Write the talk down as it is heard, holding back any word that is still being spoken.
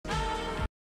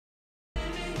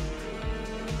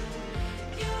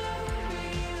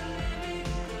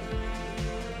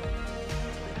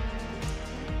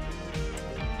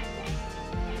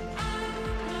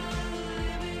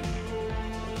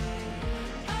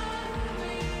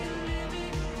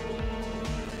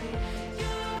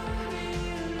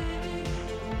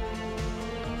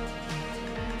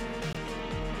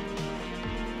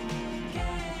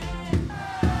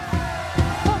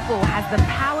the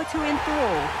power to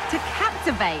enthrall, to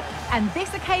captivate, and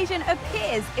this occasion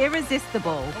appears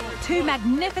irresistible. Two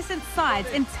magnificent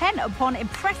sides intent upon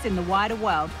impressing the wider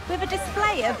world with a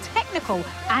display of technical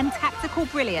and tactical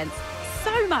brilliance.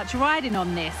 So much riding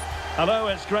on this. Hello,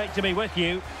 it's great to be with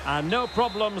you, and no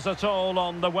problems at all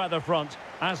on the weather front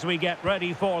as we get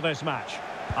ready for this match.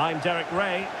 I'm Derek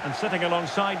Ray, and sitting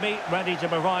alongside me, ready to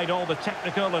provide all the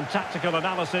technical and tactical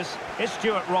analysis, is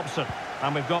Stuart Robson.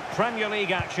 And we've got Premier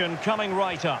League action coming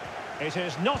right up. It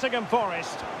is Nottingham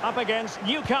Forest up against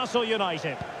Newcastle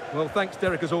United. Well, thanks,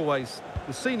 Derek, as always.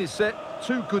 The scene is set,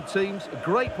 two good teams, a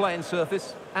great playing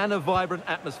surface, and a vibrant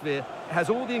atmosphere. It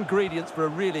has all the ingredients for a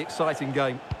really exciting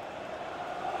game.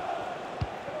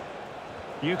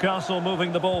 Newcastle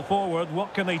moving the ball forward.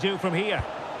 What can they do from here?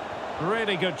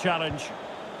 Really good challenge.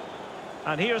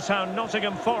 And here's how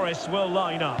Nottingham Forest will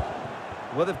line up.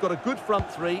 Well, they've got a good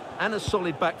front three and a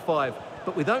solid back five.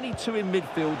 But with only two in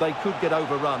midfield, they could get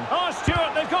overrun. Oh,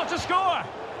 Stuart, they've got to score!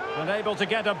 Unable to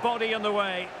get a body in the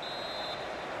way.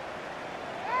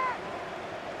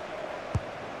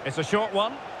 It's a short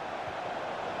one.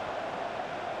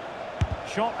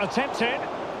 Shot attempted.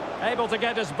 Able to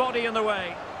get his body in the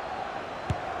way.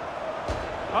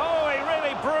 Oh, he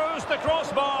really bruised the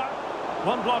crossbar.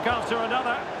 One block after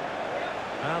another.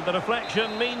 And the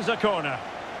deflection means a corner.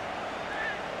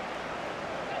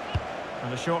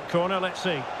 And a short corner, let's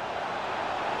see.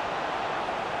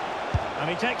 And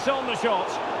he takes on the shot.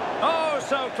 Oh,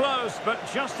 so close, but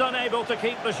just unable to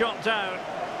keep the shot down.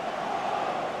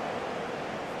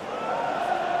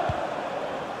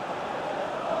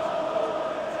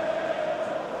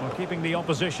 Well, keeping the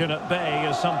opposition at bay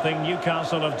is something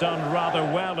Newcastle have done rather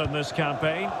well in this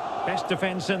campaign. Best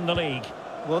defence in the league.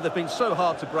 Well, they've been so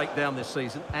hard to break down this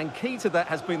season, and key to that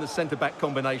has been the centre-back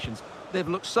combinations. They've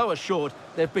looked so assured,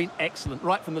 they've been excellent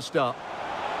right from the start.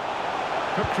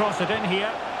 Could cross it in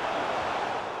here.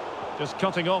 Just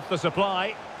cutting off the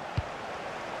supply.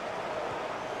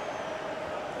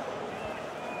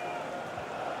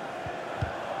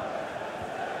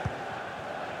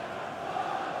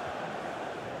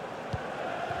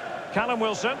 Callum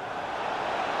Wilson.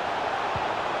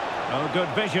 Oh, good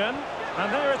vision.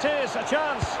 And there it is, a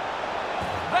chance.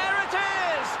 There it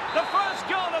is! The first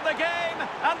goal of the game,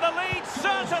 and the lead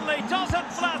certainly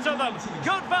doesn't flatter them.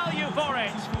 Good value for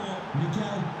it.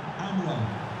 Almiron.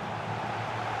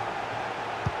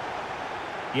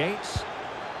 Yates.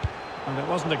 And it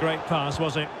wasn't a great pass,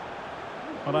 was it?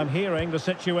 But I'm hearing the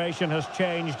situation has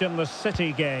changed in the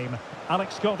City game.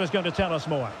 Alex Scott is going to tell us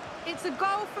more. It's a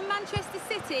goal from Manchester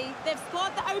City. They've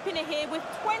scored the opener here with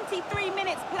 23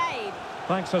 minutes played.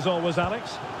 Thanks as always,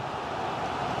 Alex.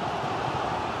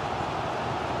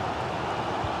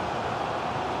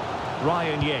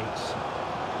 Ryan Yates.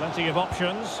 Plenty of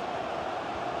options.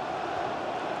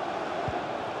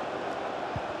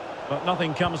 But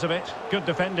nothing comes of it. Good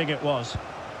defending it was.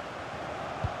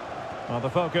 Well, the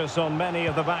focus on many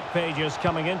of the back pages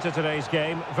coming into today's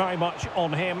game, very much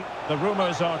on him. The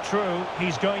rumours are true.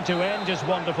 He's going to end his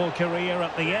wonderful career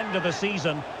at the end of the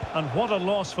season. And what a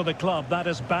loss for the club that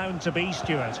is bound to be,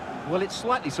 Stuart. Well, it's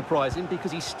slightly surprising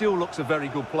because he still looks a very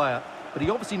good player. But he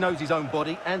obviously knows his own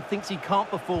body and thinks he can't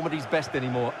perform at his best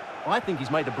anymore. I think he's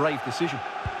made a brave decision.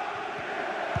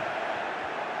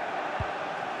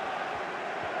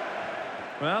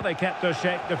 Well, they kept their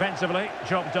shape defensively.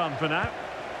 Job done for now.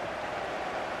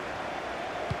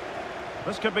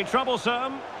 This could be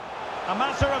troublesome. A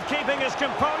matter of keeping his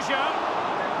composure.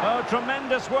 Oh,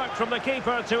 tremendous work from the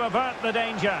keeper to avert the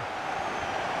danger.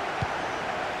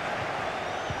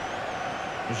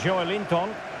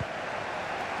 Joelinton.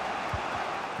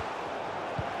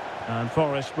 And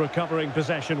Forest recovering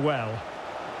possession well.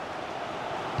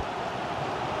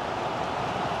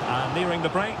 And nearing the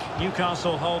break,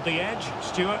 Newcastle hold the edge.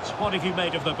 Stuart, what have you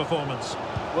made of the performance?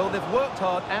 Well, they've worked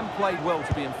hard and played well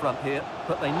to be in front here,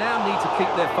 but they now need to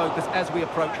keep their focus as we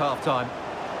approach half-time.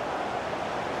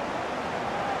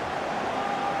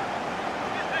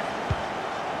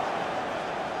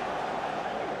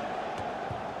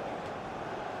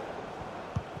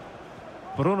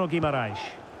 Bruno Guimaraes.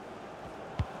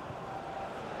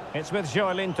 It's with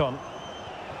Joelinton.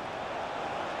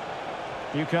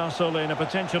 Newcastle in a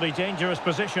potentially dangerous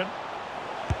position.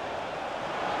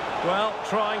 Well,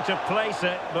 trying to place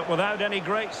it, but without any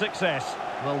great success.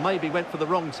 Well, maybe went for the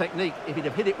wrong technique. If he'd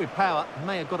have hit it with power, he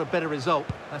may have got a better result.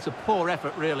 That's a poor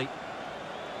effort, really.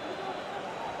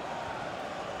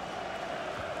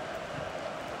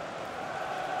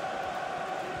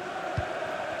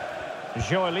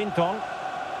 Joelinton.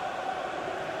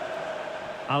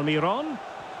 Almiron.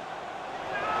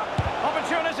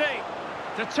 Opportunity.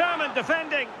 Determined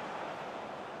defending.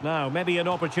 Now, maybe an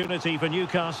opportunity for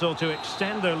Newcastle to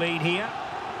extend their lead here.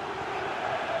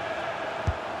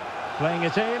 Playing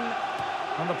it in.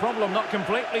 And the problem not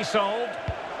completely solved.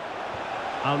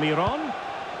 Almiron.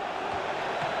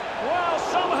 Well,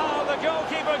 somehow the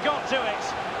goalkeeper got to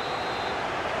it.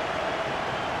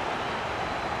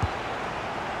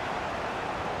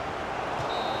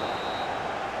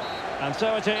 And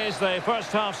so it is, the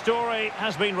first half story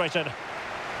has been written.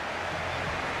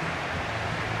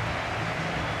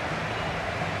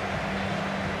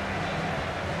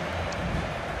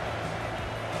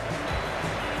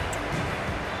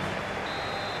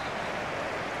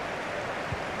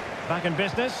 Back in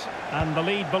business, and the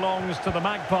lead belongs to the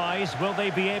Magpies. Will they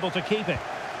be able to keep it?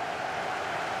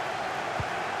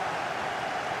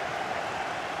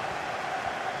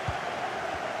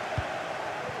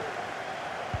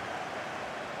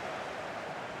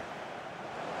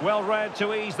 Well read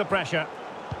to ease the pressure.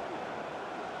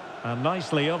 And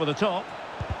nicely over the top.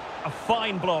 A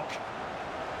fine block.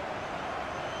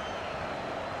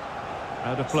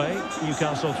 Out of play.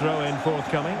 Newcastle throw-in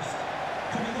forthcoming.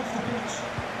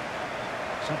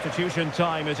 Substitution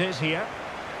time it is here.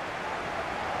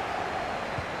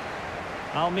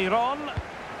 Almiron.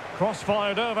 Cross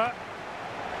fired over.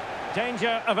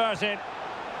 Danger averted.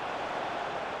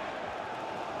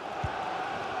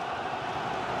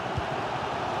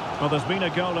 Well, there's been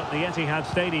a goal at the Etihad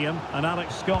Stadium, and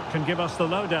Alex Scott can give us the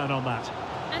lowdown on that.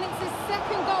 And it's his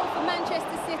second goal for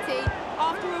Manchester City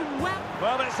after a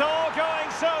Well, it's all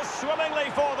going so swimmingly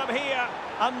for them here.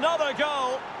 Another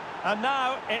goal, and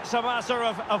now it's a matter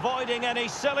of avoiding any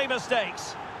silly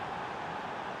mistakes.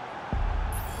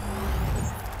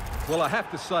 Well, I have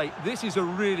to say, this is a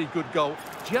really good goal.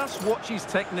 Just watch his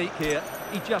technique here.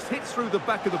 He just hits through the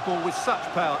back of the ball with such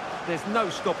power. There's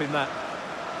no stopping that.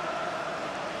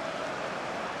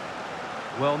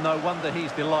 Well, no wonder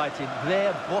he's delighted.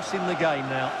 They're bossing the game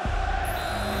now.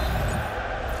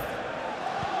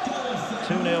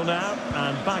 2-0 now,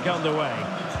 and back underway.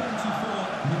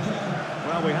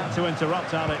 Well, we had to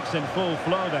interrupt Alex in full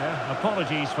flow there.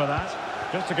 Apologies for that.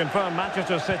 Just to confirm,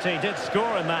 Manchester City did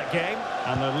score in that game,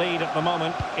 and the lead at the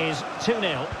moment is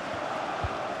 2-0.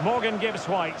 Morgan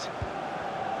Gibbs-White.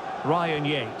 Ryan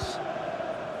Yates.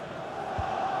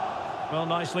 Well,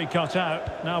 nicely cut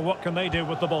out. Now what can they do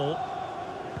with the ball?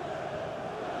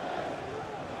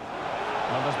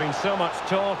 Well, there's been so much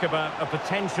talk about a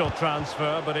potential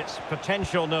transfer, but it's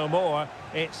potential no more.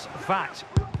 It's fact.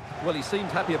 Well, he seemed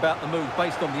happy about the move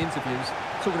based on the interviews.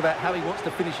 Talking about how he wants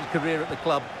to finish his career at the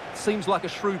club. Seems like a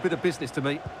shrewd bit of business to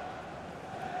me.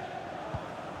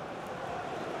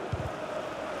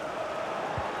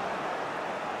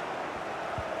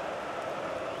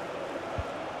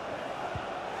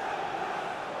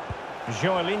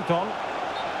 Joelinton.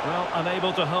 Well,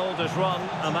 unable to hold his run,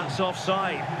 and that's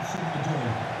offside.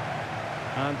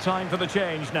 And time for the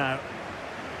change now.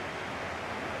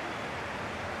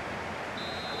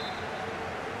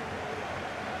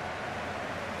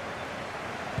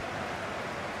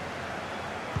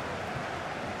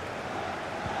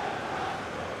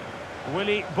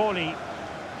 Willy Bolly.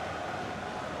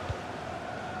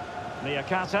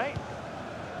 Niakate.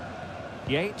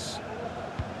 Yates.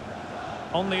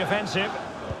 On the offensive.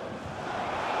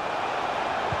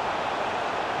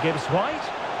 Gibbs-White.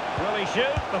 Will he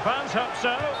shoot? The fans hope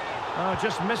so. Oh,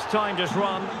 just mistimed his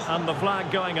run, and the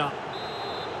flag going up.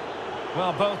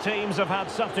 Well, both teams have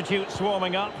had substitutes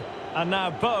swarming up, and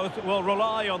now both will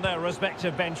rely on their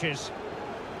respective benches.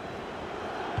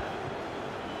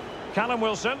 Callum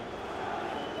Wilson.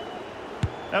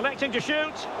 Electing to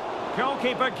shoot.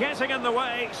 Goalkeeper getting in the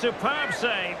way. Superb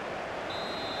save.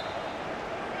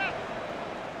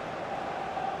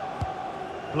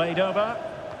 Played over.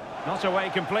 Not away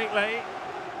completely.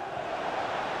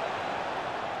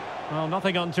 Well,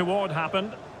 nothing untoward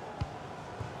happened.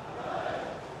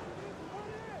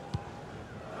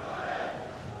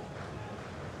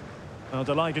 Well,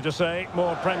 delighted to say,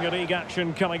 more Premier League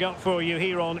action coming up for you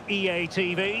here on EA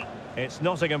TV. It's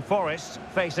Nottingham Forest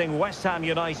facing West Ham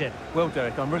United. Well,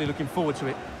 Derek, I'm really looking forward to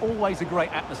it. Always a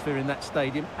great atmosphere in that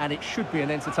stadium, and it should be an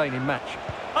entertaining match.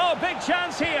 Oh, big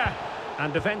chance here!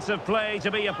 And defensive play to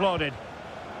be applauded.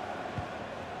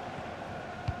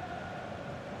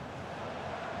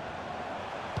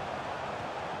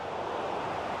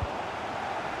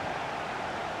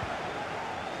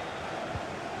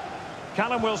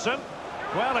 Callum Wilson.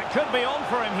 Well, it could be on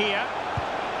for him here.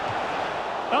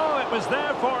 Oh, it was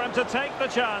there for him to take the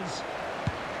chance.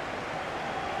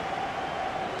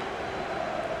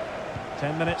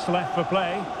 10 minutes left for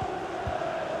play.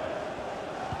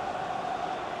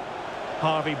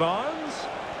 Harvey Barnes.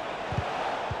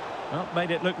 Well,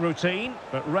 made it look routine,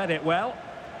 but read it well.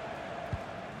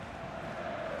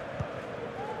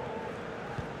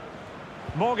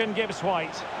 Morgan gives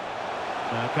White.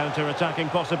 Now counter-attacking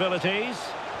possibilities.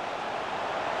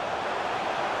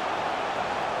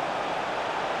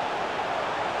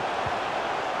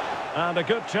 And a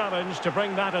good challenge to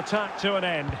bring that attack to an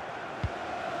end.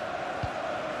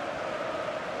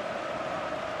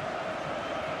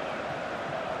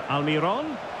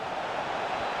 Almiron.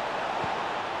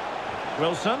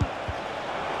 Wilson.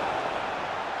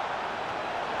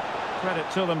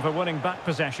 Credit to them for winning back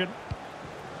possession.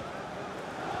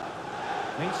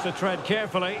 Needs to tread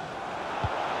carefully.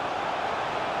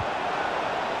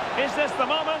 Is this the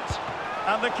moment?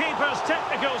 And the keeper's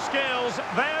technical skills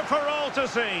there for all to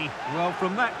see. Well,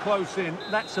 from that close in,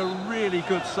 that's a really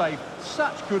good save.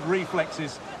 Such good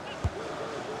reflexes.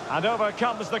 And over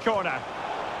comes the corner.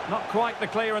 Not quite the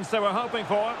clearance they were hoping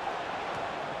for.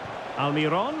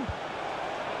 Almiron.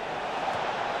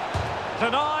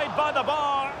 Denied by the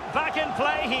bar. Back in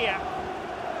play here.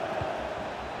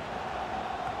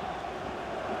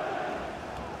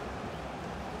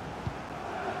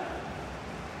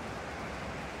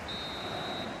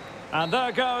 And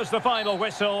there goes the final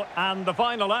whistle and the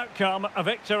final outcome, a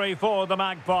victory for the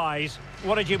Magpies.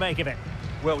 What did you make of it?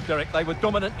 Well, Derek, they were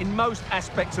dominant in most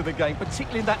aspects of the game,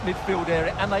 particularly in that midfield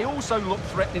area, and they also looked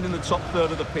threatening in the top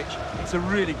third of the pitch. It's a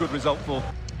really good result for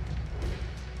them.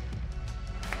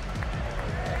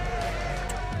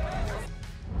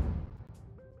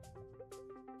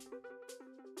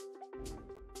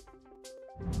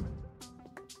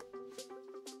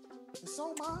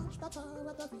 So much better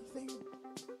with everything.